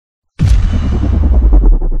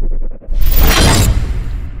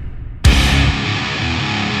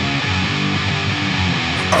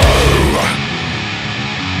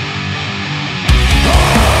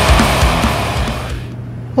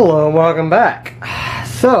and welcome back.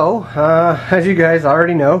 So, as you guys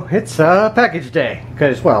already know, it's package day,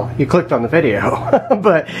 because, well, you clicked on the video.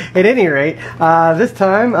 But at any rate, this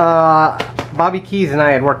time, Bobby Keyz and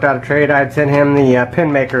I had worked out a trade. I had sent him the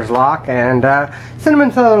pin maker's lock and sent him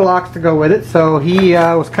some other locks to go with it, so he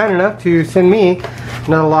was kind enough to send me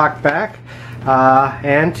another lock back.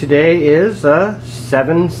 And today is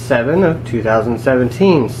 7/7 of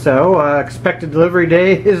 2017, so expected delivery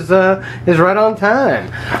day is right on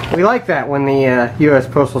time. We like that when the U.S.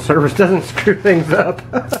 Postal Service doesn't screw things up.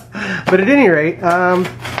 But at any rate, I'm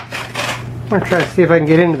going to try to see if I can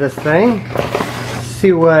get into this thing.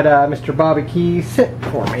 See what Mr. Bobby Keyz sent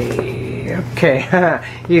for me. Okay, I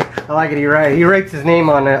like it. He writes his name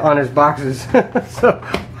on his boxes, so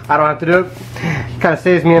I don't have to do it. Kind of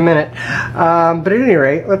saves me a minute. But at any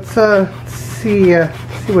rate, let's see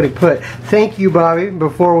what he put. Thank you, Bobby.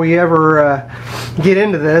 Before we ever get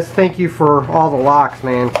into this, thank you for all the locks,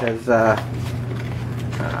 man, because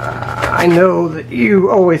I know that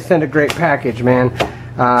you always send a great package, man.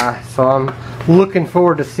 So I'm looking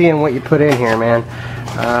forward to seeing what you put in here, man.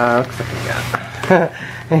 Looks like we got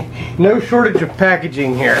no shortage of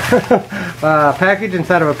packaging here. Package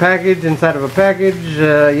inside of a package inside of a package.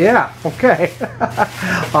 Yeah, okay.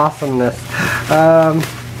 Awesomeness.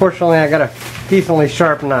 Fortunately, I got a decently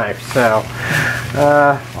sharp knife, so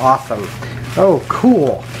awesome. Oh,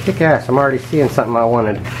 cool. Kick ass. I'm already seeing something I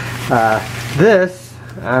wanted. This,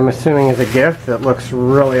 I'm assuming, is a gift that looks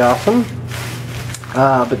really awesome.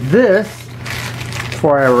 But this,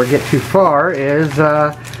 before I ever get too far, is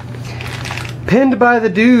pinned by the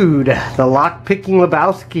dude, the lock-picking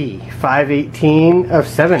Lebowski, 5/18 of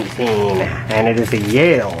 17, and it is a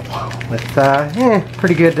Yale with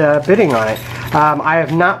pretty good bidding on it. I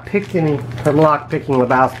have not picked any from lock-picking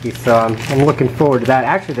Lebowski, so I'm looking forward to that.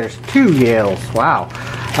 Actually, there's two Yales. Wow.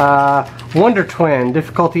 Wonder Twin,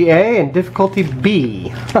 difficulty A and difficulty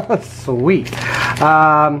B. Sweet.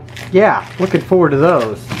 Yeah, looking forward to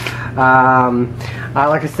those.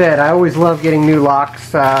 Like I said, I always love getting new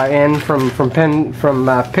locks in from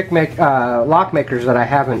PickME lock makers that I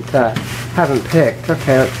haven't picked.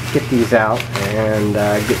 Okay, let's get these out and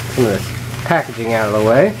get some of this packaging out of the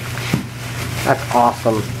way. That's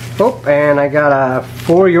awesome. Oh, and I got a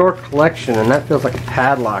For Your Collection, and that feels like a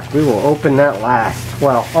padlock. We will open that last.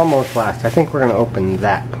 Well, almost last. I think we're going to open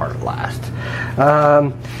that part last.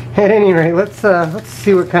 At any rate, let's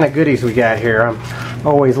see what kind of goodies we got here. I'm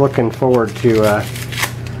always looking forward to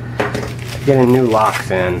getting new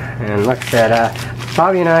locks in. And like I said,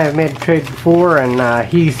 Bobby and I have made a trade before, and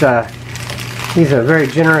he's a very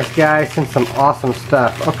generous guy. Sent some awesome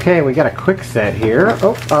stuff. Okay, we got a quick set here.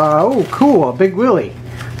 Oh, cool, a Big Willie.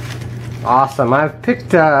 Awesome. I've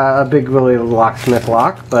picked a Big Willie locksmith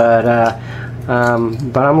lock, but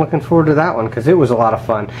I'm looking forward to that one because it was a lot of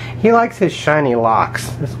fun. He likes his shiny locks.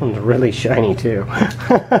 This one's really shiny too.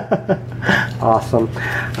 Awesome.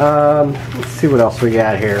 Let's see what else we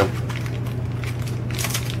got here.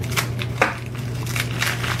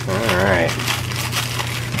 Alright.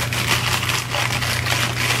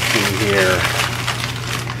 See here.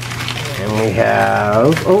 And we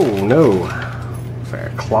have, oh no,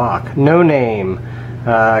 sorry, clock. No name.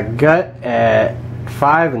 Gut at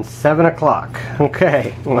 5 and 7 o'clock.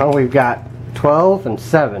 Okay, well, we've got 12 and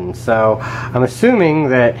 7, so I'm assuming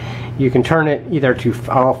that you can turn it either to,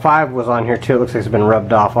 oh, 5 was on here too. It looks like it's been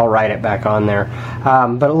rubbed off. I'll write it back on there.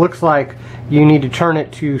 But it looks like you need to turn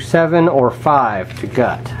it to 7 or 5 to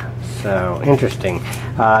gut. So, interesting.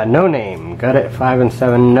 No name. Gut at 5 and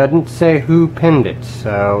 7. Doesn't say who pinned it.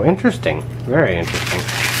 So, interesting. Very interesting.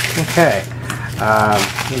 Okay.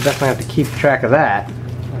 We'll definitely have to keep track of that.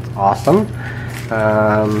 That's awesome.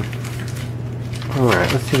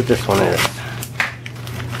 Alright, let's see what this one is.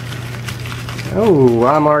 Oh,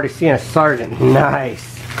 I'm already seeing a Sargent.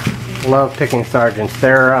 Nice. Love picking Sargents.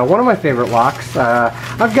 They're one of my favorite locks.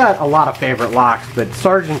 I've got a lot of favorite locks, but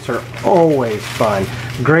Sargents are always fun.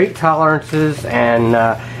 Great tolerances, and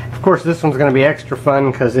of course this one's going to be extra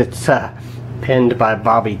fun because it's pinned by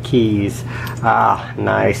Bobby Keyz.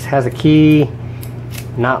 Nice. Has a key,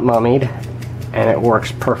 not mummied, and it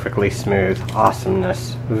works perfectly smooth.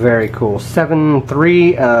 Awesomeness. Very cool.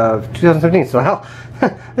 7/3 of 2017. So hell,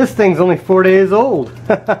 this thing's only 4 days old.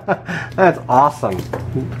 That's awesome.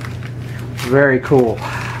 Very cool.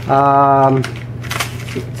 Let's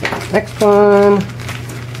see what's in the next one.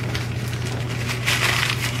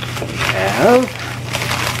 We have,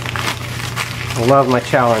 I love my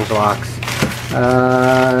challenge locks.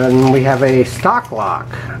 And we have a stock lock.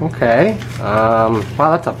 Okay.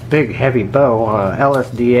 Wow, that's a big heavy bow,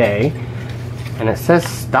 LSDA, and it says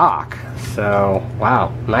stock. So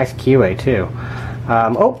wow, nice keyway too.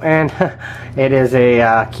 Oh, and it is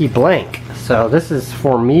a key blank. So this is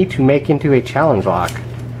for me to make into a challenge lock.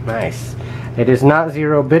 Nice. It is not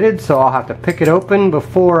 0-bitted, so I'll have to pick it open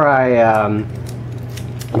before I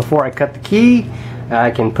cut the key.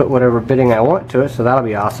 I can put whatever bitting I want to it, so that'll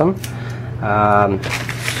be awesome.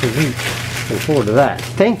 Sweet. Looking forward to that.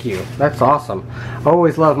 Thank you. That's awesome. I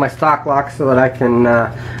always love my stock locks so that I can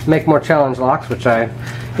make more challenge locks, which I'm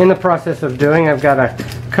in the process of doing. I've got a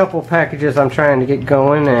couple packages I'm trying to get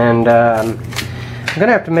going, and I'm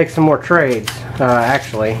gonna have to make some more trades.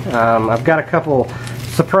 Actually, I've got a couple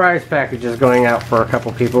surprise packages going out for a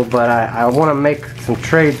couple people, but I want to make some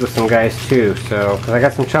trades with some guys too. So, because I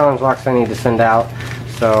got some challenge locks I need to send out,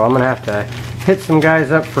 so I'm gonna have to hit some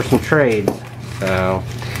guys up for some trades. So,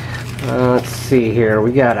 let's see here.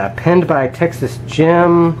 We got a Penned by Texas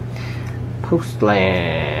Gem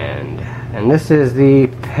Postland, and this is the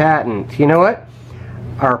patent. You know what?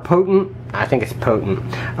 Or potent. I think it's potent.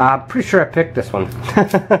 Pretty sure I picked this one.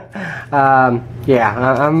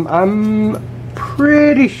 Yeah, I'm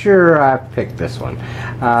pretty sure I picked this one.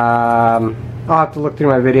 I'll have to look through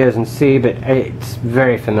my videos and see, but it's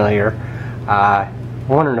very familiar.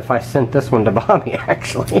 Wondering if I sent this one to Bobby,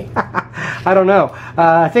 actually. I don't know.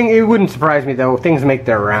 I think it wouldn't surprise me, though. Things make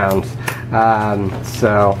their rounds.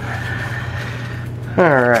 So,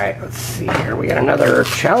 alright, let's see here. We got another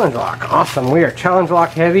challenge lock. Awesome. We are challenge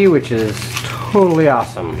lock heavy, which is totally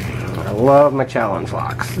awesome. I love my challenge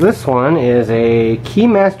locks. This one is a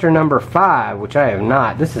Keymaster number 5, which I have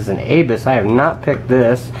not. This is an Abus. I have not picked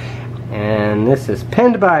this. And this is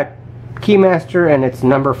Penned by Keymaster, and it's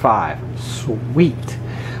number 5. Sweet.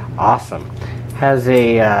 Awesome. Has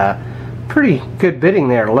a pretty good bitting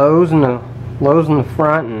there. Lows in the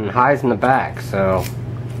front and highs in the back. So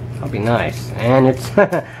that'll be nice. And it's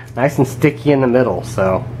nice and sticky in the middle.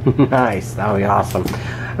 So nice. That'll be awesome.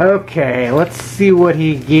 Okay, let's see what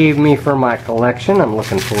he gave me for my collection. I'm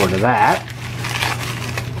looking forward to that.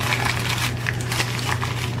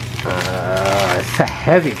 It's a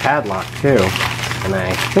heavy padlock too, and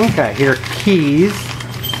I think I hear keys.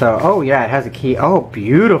 So, oh yeah, it has a key. Oh,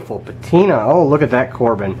 beautiful patina. Oh, look at that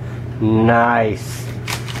Corbin. Nice.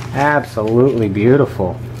 Absolutely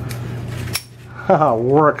beautiful.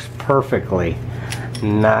 Works perfectly.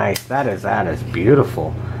 Nice. That is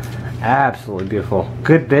beautiful. Absolutely beautiful.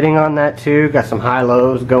 Good bitting on that too. Got some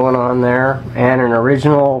high-lows going on there. And an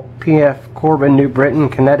original PF Corbin New Britain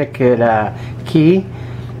Connecticut key.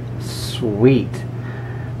 Sweet.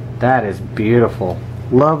 That is beautiful.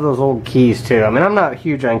 Love those old keys too. I mean, I'm not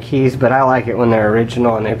huge on keys, but I like it when they're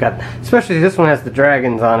original, and they've got, especially this one has the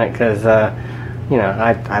dragons on it, because you know,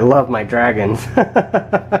 I love my dragons.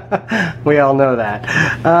 We all know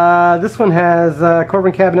that. This one has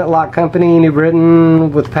Corbin Cabinet Lock Company, New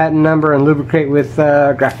Britain, with patent number, and lubricate with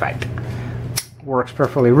graphite. Works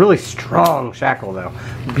perfectly. Really strong shackle though.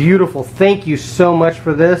 Beautiful. Thank you so much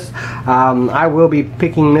for this. I will be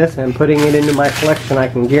picking this and putting it into my collection, I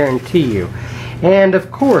can guarantee you. And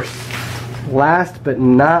of course, last but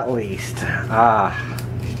not least,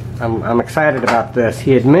 I'm excited about this.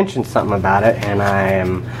 He had mentioned something about it, and I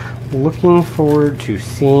am looking forward to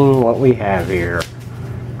seeing what we have here.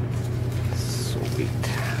 Sweet.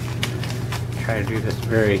 Try to do this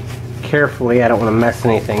very carefully. I don't want to mess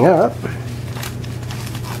anything up.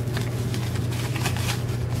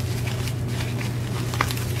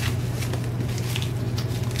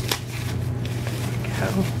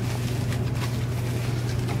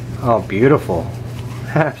 Oh, beautiful.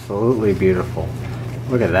 Absolutely beautiful.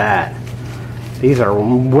 Look at that. These are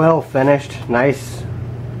well finished. Nice.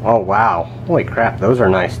 Oh, wow. Holy crap, those are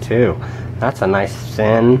nice too. That's a nice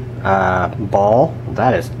thin ball.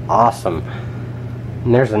 That is awesome.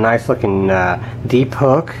 And there's a nice looking deep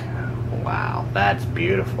hook. Wow, that's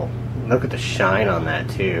beautiful. Look at the shine on that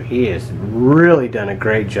too. He has really done a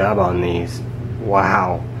great job on these.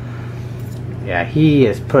 Wow. Yeah, he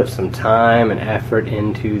has put some time and effort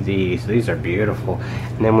into these. These are beautiful.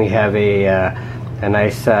 And then we have a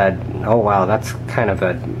nice, oh wow, that's kind of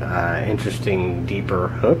a interesting deeper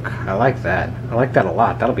hook. I like that. I like that a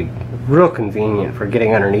lot. That'll be real convenient for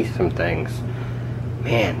getting underneath some things.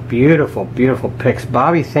 Man, beautiful, beautiful picks.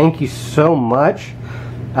 Bobby, thank you so much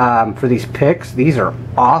for these picks. These are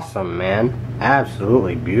awesome, man.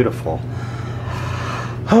 Absolutely beautiful.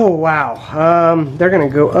 Oh wow, they're gonna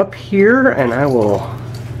go up here, and I will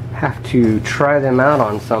have to try them out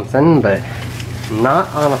on something, but not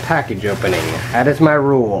on a package opening. That is my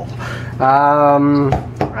rule. I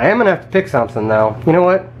am gonna have to pick something though. You know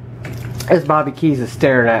what? As Bobby Keyz is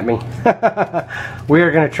staring at me, we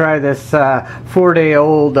are gonna try this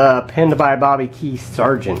 4-day-old Penned by Bobby Keyz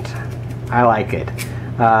Sargent. I like it.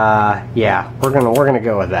 yeah, we're gonna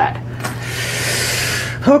go with that.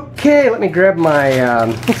 Okay, let me grab my,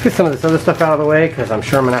 let's get some of this other stuff out of the way, because I'm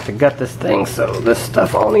sure I'm going to have to gut this thing, so this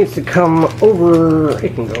stuff all needs to come over.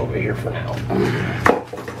 It can go over here for now.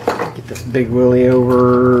 Get this big Willie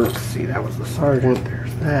over. Let's see, that was the Sargent.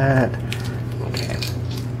 There's that. Okay.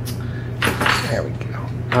 There we go.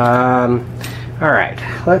 Alright,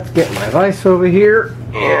 let's get my vise over here,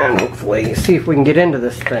 and hopefully see if we can get into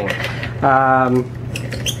this thing.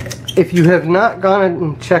 If you have not gone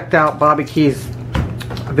and checked out Bobby Keyz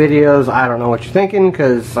videos, I don't know what you're thinking,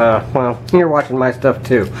 because well, you're watching my stuff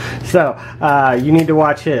too, so you need to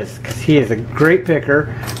watch his, because he is a great picker,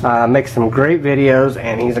 makes some great videos,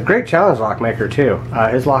 and he's a great challenge lock maker too.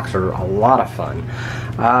 His locks are a lot of fun.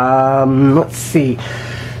 Let's see,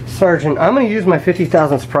 Sargent, I'm going to use my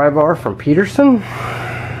 50,000th pry bar from Peterson.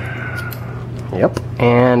 Yep,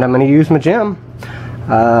 and I'm going to use my gem,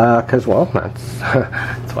 because well, that's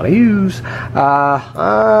what I use.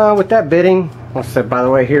 With that bidding, so by the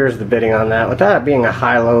way, here's the bidding on that. With that being a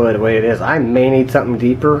high-low the way it is, I may need something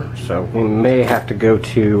deeper, so we may have to go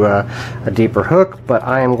to a deeper hook, but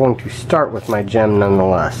I am going to start with my gem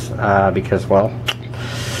nonetheless, because, well,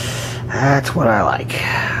 that's what I like.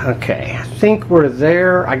 Okay, I think we're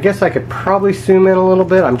there. I guess I could probably zoom in a little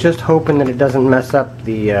bit. I'm just hoping that it doesn't mess up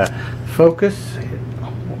the focus.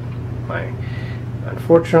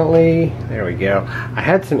 Unfortunately, there we go. I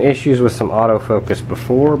had some issues with some autofocus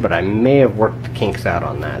before, but I may have worked the kinks out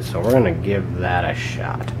on that, so we're going to give that a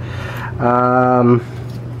shot.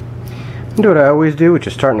 Do what I always do, which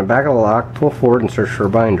is start in the back of the lock, pull forward, and search for a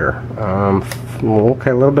binder. Okay,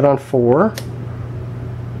 a little bit on 4.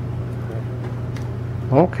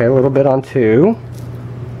 Okay, a little bit on 2.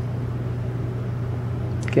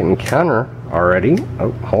 Getting counter already.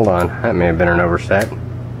 Oh, hold on. That may have been an overset.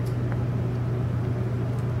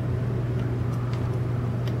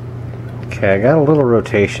 Okay, I got a little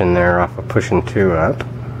rotation there off of pushing 2 up.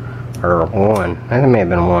 Or 1. That may have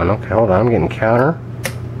been 1. Okay, hold on. I'm getting counter.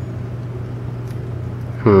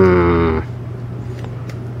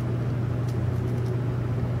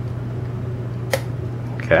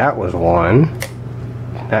 Okay, that was 1.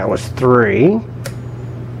 That was 3. A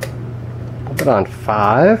little bit on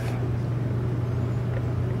 5.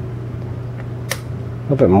 A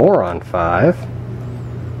little bit more on 5.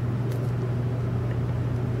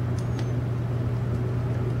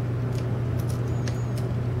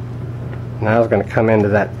 Now I was going to come into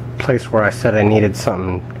that place where I said I needed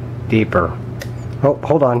something deeper. Oh,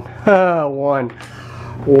 hold on. 1.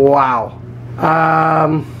 Wow.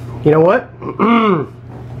 You know what?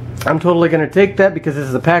 I'm totally going to take that, because this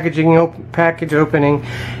is a package opening,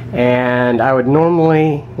 and I would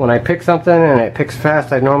normally, when I pick something and it picks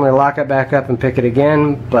fast, I'd normally lock it back up and pick it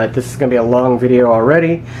again, but this is going to be a long video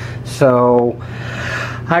already, so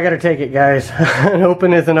I gotta take it, guys. An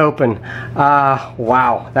open is an open.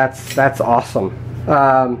 Wow, that's awesome.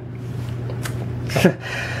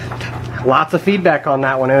 Lots of feedback on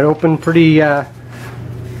that one. It opened pretty,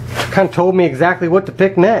 kind of told me exactly what to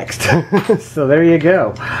pick next. So there you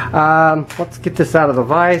go. Let's get this out of the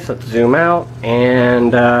vise. Let's zoom out,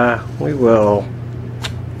 and we will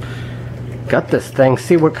gut this thing.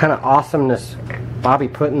 See what kind of awesomeness Bobby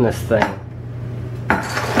put in this thing.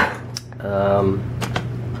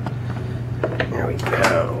 There we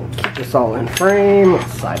go. Keep this all in frame.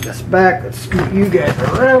 Let's slide this back. Let's scoot you guys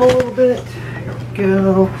around a little bit. There we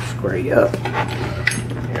go. Square you up.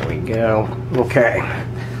 There we go. Okay.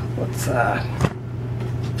 Let's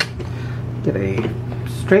get a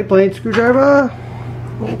straight blade screwdriver.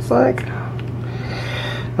 Looks like.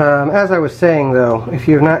 As I was saying, though, if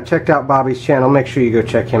you have not checked out Bobby's channel, make sure you go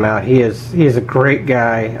check him out. He is a great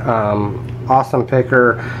guy. Awesome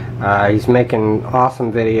picker. He's making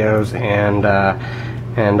awesome videos, and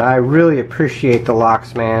I really appreciate the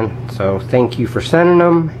locks, man. So thank you for sending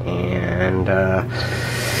them, and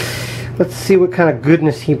let's see what kind of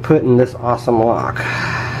goodness he put in this awesome lock.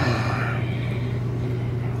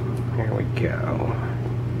 Here we go.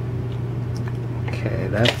 Okay,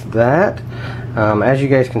 that's that. As you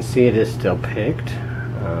guys can see, it is still picked,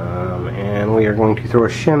 and we are going to throw a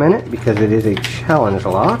shim in it because it is a challenge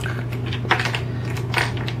lock.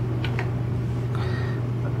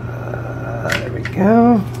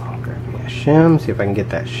 Go. Grab me a shim, see if I can get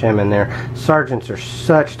that shim in there. Sargents are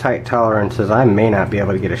such tight tolerances, I may not be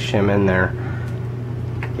able to get a shim in there.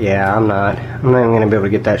 Yeah, I'm not even going to be able to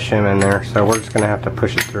get that shim in there, so we're just going to have to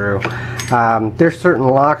push it through. There's certain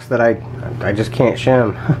locks that I just can't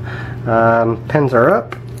shim. Pins are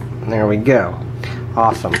up. There we go.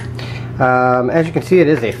 Awesome. As you can see, it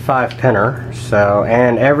is a 5-pinner, so,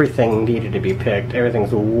 and everything needed to be picked.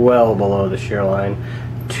 Everything's well below the shear line.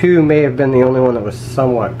 2 may have been the only one that was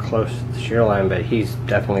somewhat close to the shear line, but he's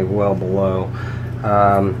definitely well below.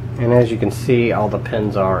 And as you can see, all the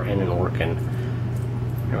pins are in and working.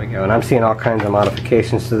 There we go. And I'm seeing all kinds of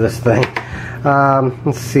modifications to this thing.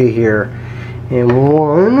 Let's see here. In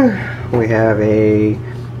 1, we have a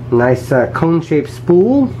nice cone-shaped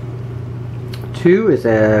spool. 2 is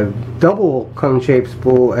a double cone-shaped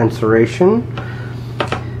spool and serration.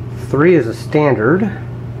 3 is a standard.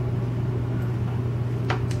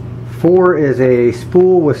 4 is a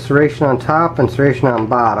spool with serration on top and serration on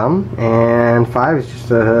bottom, and 5 is just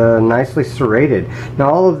nicely serrated. Now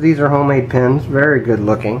all of these are homemade pins, very good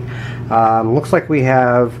looking. Looks like we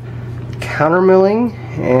have countermilling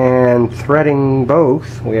and threading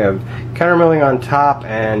both. We have countermilling on top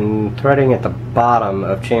and threading at the bottom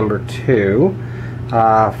of chamber 2.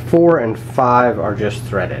 4 and 5 are just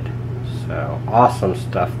threaded. So awesome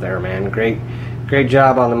stuff there, man. Great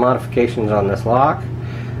job on the modifications on this lock.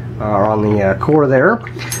 On the core there.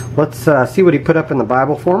 Let's see what he put up in the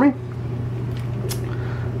Bible for me.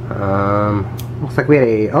 Looks like we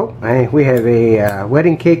had we have a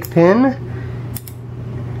wedding cake pin.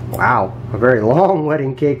 Wow, a very long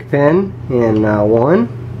wedding cake pin in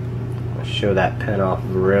 1. Let's show that pin off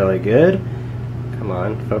really good. Come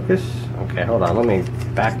on, focus. Okay, hold on. Let me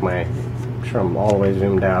back my. I'm sure I'm all the way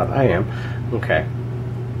zoomed out. I am. Okay.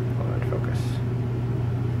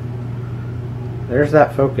 There's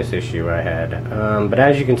that focus issue I had. But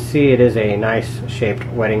as you can see, it is a nice shaped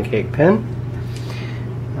wedding cake pin.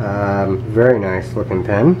 Very nice looking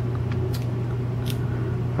pin.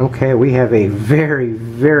 Okay, we have a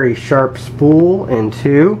very sharp spool in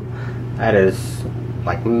 2. That is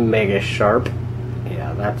like mega sharp.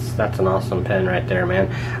 Yeah, that's an awesome pin right there,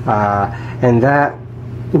 man. And that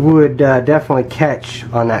would definitely catch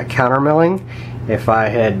on that countermilling. If I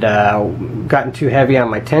had gotten too heavy on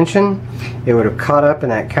my tension, it would have caught up in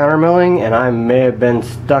that countermilling, and I may have been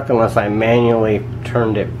stuck unless I manually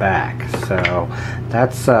turned it back. So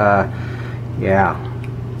that's yeah,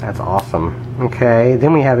 that's awesome. Okay,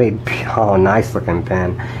 then we have a nice looking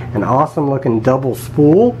pin, an awesome looking double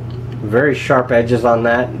spool, very sharp edges on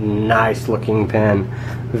that, nice looking pin,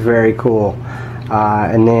 very cool.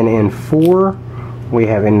 And then in 4, we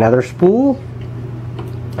have another spool.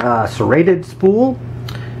 Serrated spool.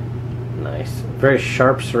 Nice. Very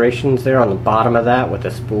sharp serrations there on the bottom of that with the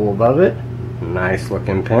spool above it. Nice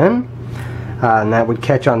looking pin. And that would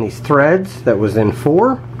catch on these threads that was in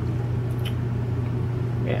 4.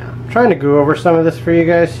 Yeah. I'm trying to go over some of this for you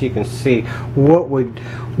guys so you can see what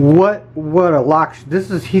a lock.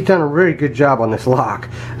 He's done a really good job on this lock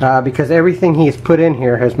because everything he's put in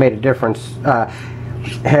here has made a difference.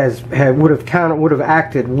 Would have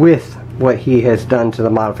acted with what he has done to the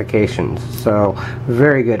modifications. So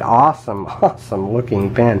very good, awesome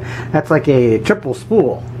looking pin. That's like a triple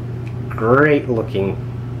spool. Great looking,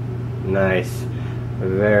 nice,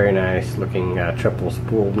 very nice looking triple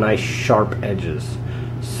spool. Nice sharp edges.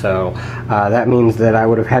 So that means that I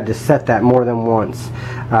would have had to set that more than once.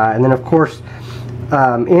 And then of course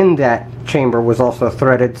in that chamber was also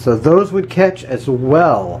threaded, so those would catch as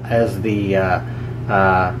well as the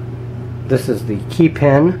this is the key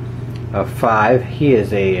pin of 5. He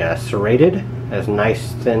is a serrated, has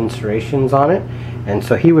nice thin serrations on it, and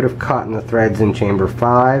so he would have caught in the threads in chamber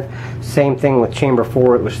 5. Same thing with chamber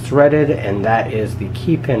 4, it was threaded, and that is the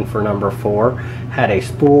key pin for number 4. Had a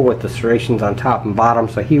spool with the serrations on top and bottom,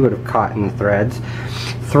 so he would have caught in the threads.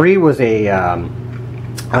 3 was a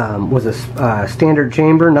standard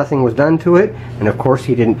chamber, nothing was done to it, and of course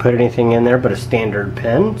he didn't put anything in there but a standard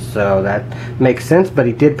pin, so that makes sense, but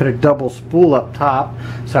he did put a double spool up top,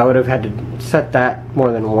 so I would have had to set that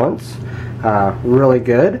more than once. Really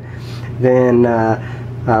good. Then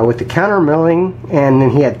with the counter milling, and then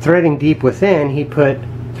he had threading deep within, he put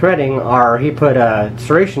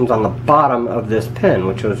serrations on the bottom of this pin,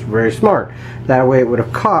 which was very smart. That way it would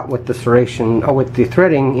have caught with the serration, with the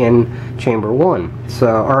threading in chamber 1,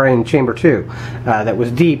 or in chamber 2, that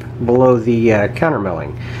was deep below the counter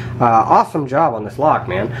milling. Awesome job on this lock,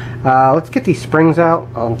 man. Let's get these springs out.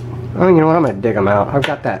 You know what? I'm gonna dig them out. I've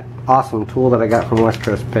got that awesome tool that I got from West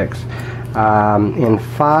Coast Picks. In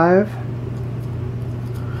 5.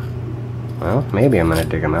 Well, maybe I'm going to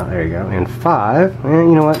dig them out. There you go. In 5, and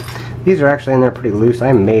you know what? These are actually in there pretty loose.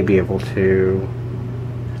 I may be able to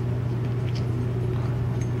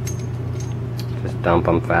just dump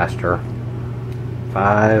them faster.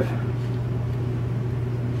 5.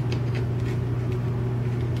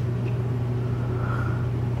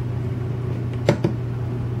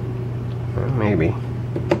 Maybe.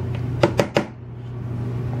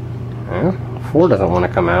 Well, 4 doesn't want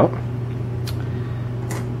to come out.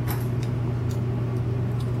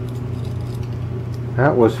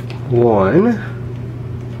 That was 1.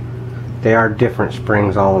 They are different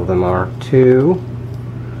springs, all of them are. 2.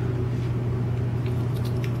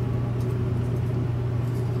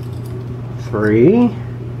 3.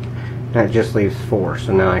 That just leaves 4,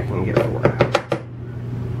 so now I can get 4 out.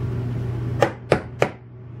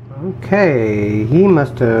 Okay, he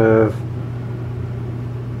must have...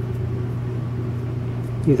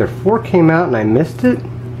 Either 4 came out and I missed it.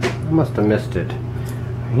 I must have missed it.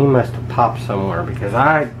 He must have popped somewhere because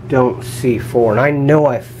I don't see 4. And I know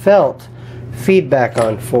I felt feedback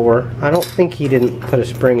on 4. I don't think he didn't put a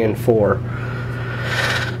spring in 4.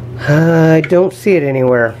 I don't see it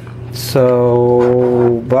anywhere.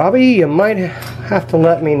 So, Bobby, you might have to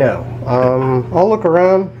let me know. I'll look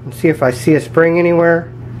around and see if I see a spring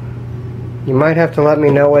anywhere. You might have to let me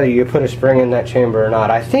know whether you put a spring in that chamber or not.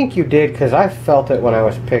 I think you did because I felt it when I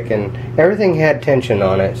was picking. Everything had tension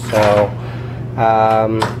on it, so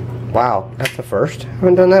wow, that's the first. I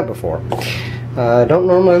haven't done that before. Don't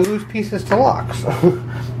normally lose pieces to locks.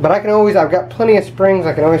 But I can always, I've got plenty of springs.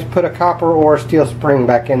 I can always put a copper or a steel spring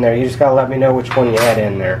back in there. You just gotta let me know which one you had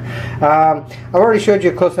in there. I've already showed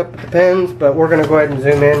you a close-up of the pins, but we're gonna go ahead and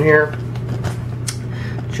zoom in here.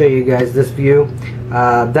 Show you guys this view.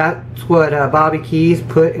 That's what Bobby Keyz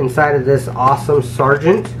put inside of this awesome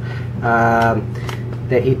Sargent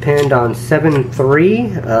that he pinned on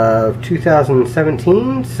 7/3 of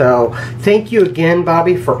 2017. So thank you again,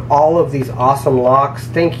 Bobby, for all of these awesome locks.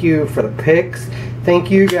 Thank you for the picks.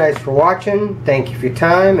 Thank you guys for watching. Thank you for your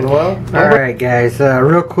time, and well, alright guys,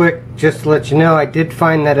 real quick, just to let you know, I did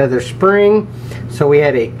find that other spring. So we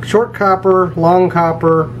had a short copper, long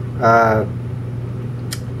copper,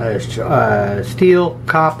 steel,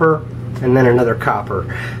 copper, and then another copper.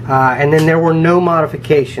 And then there were no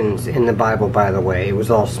modifications in the Bible, by the way. It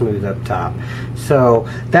was all smooth up top. So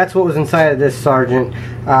that's what was inside of this Sargent.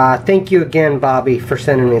 Thank you again, Bobby, for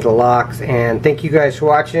sending me the locks. And thank you guys for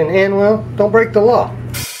watching. And, well, don't break the law.